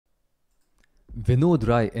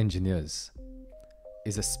Vinodrai Engineers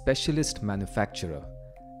is a specialist manufacturer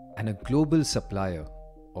and a global supplier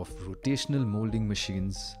of rotational molding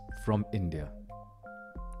machines from India.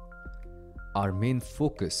 Our main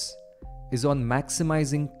focus is on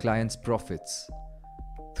maximizing clients' profits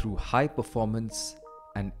through high performance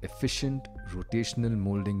and efficient rotational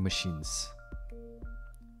molding machines.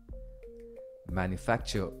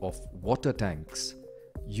 Manufacture of water tanks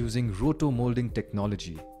using roto-molding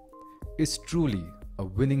technology is truly a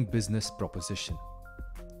winning business proposition.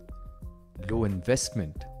 Low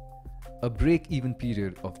investment, a break-even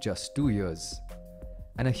period of just 2 years,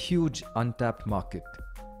 and a huge untapped market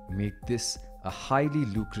make this a highly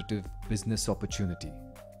lucrative business opportunity.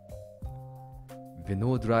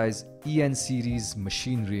 Vinodrai's EN series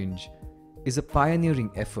machine range is a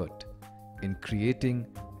pioneering effort in creating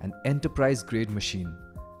an enterprise-grade machine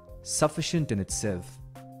sufficient in itself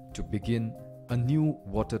to begin a new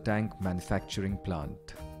water tank manufacturing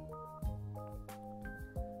plant.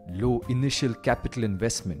 Low initial capital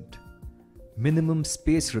investment, minimum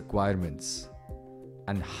space requirements,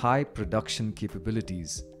 and high production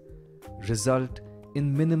capabilities result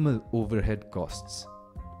in minimal overhead costs.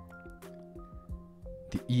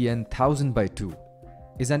 The EN 1000x2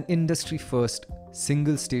 is an industry-first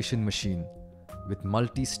single-station machine with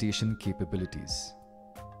multi-station capabilities.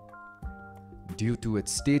 Due to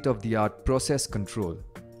its state-of-the-art process control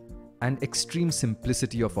and extreme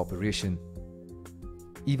simplicity of operation,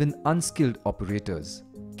 even unskilled operators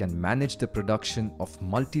can manage the production of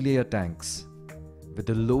multi-layer tanks with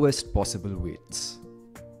the lowest possible weights.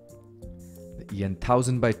 The EN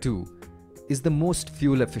 1000x2 is the most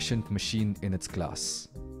fuel-efficient machine in its class.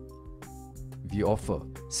 We offer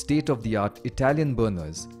state-of-the-art Italian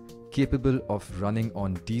burners capable of running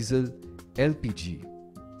on diesel, LPG,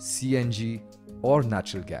 CNG, or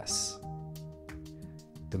natural gas.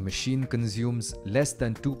 The machine consumes less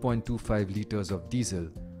than 2.25 liters of diesel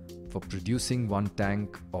for producing one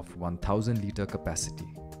tank of 1000 liter capacity.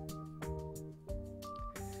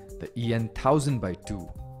 The EN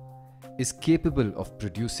 1000x2 is capable of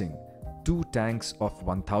producing 2 tanks of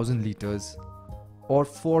 1000 liters or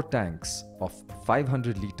 4 tanks of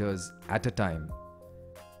 500 liters at a time,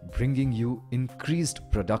 bringing you increased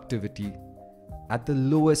productivity at the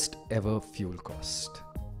lowest ever fuel cost.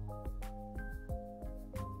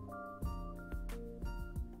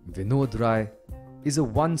 Vinodrai is a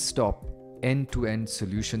one-stop end-to-end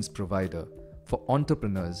solutions provider for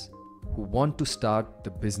entrepreneurs who want to start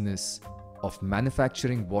the business of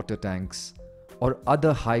manufacturing water tanks or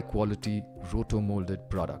other high-quality roto-molded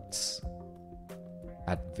products.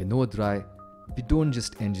 At Vinodrai, we don't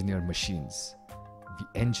just engineer machines,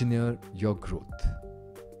 we engineer your growth.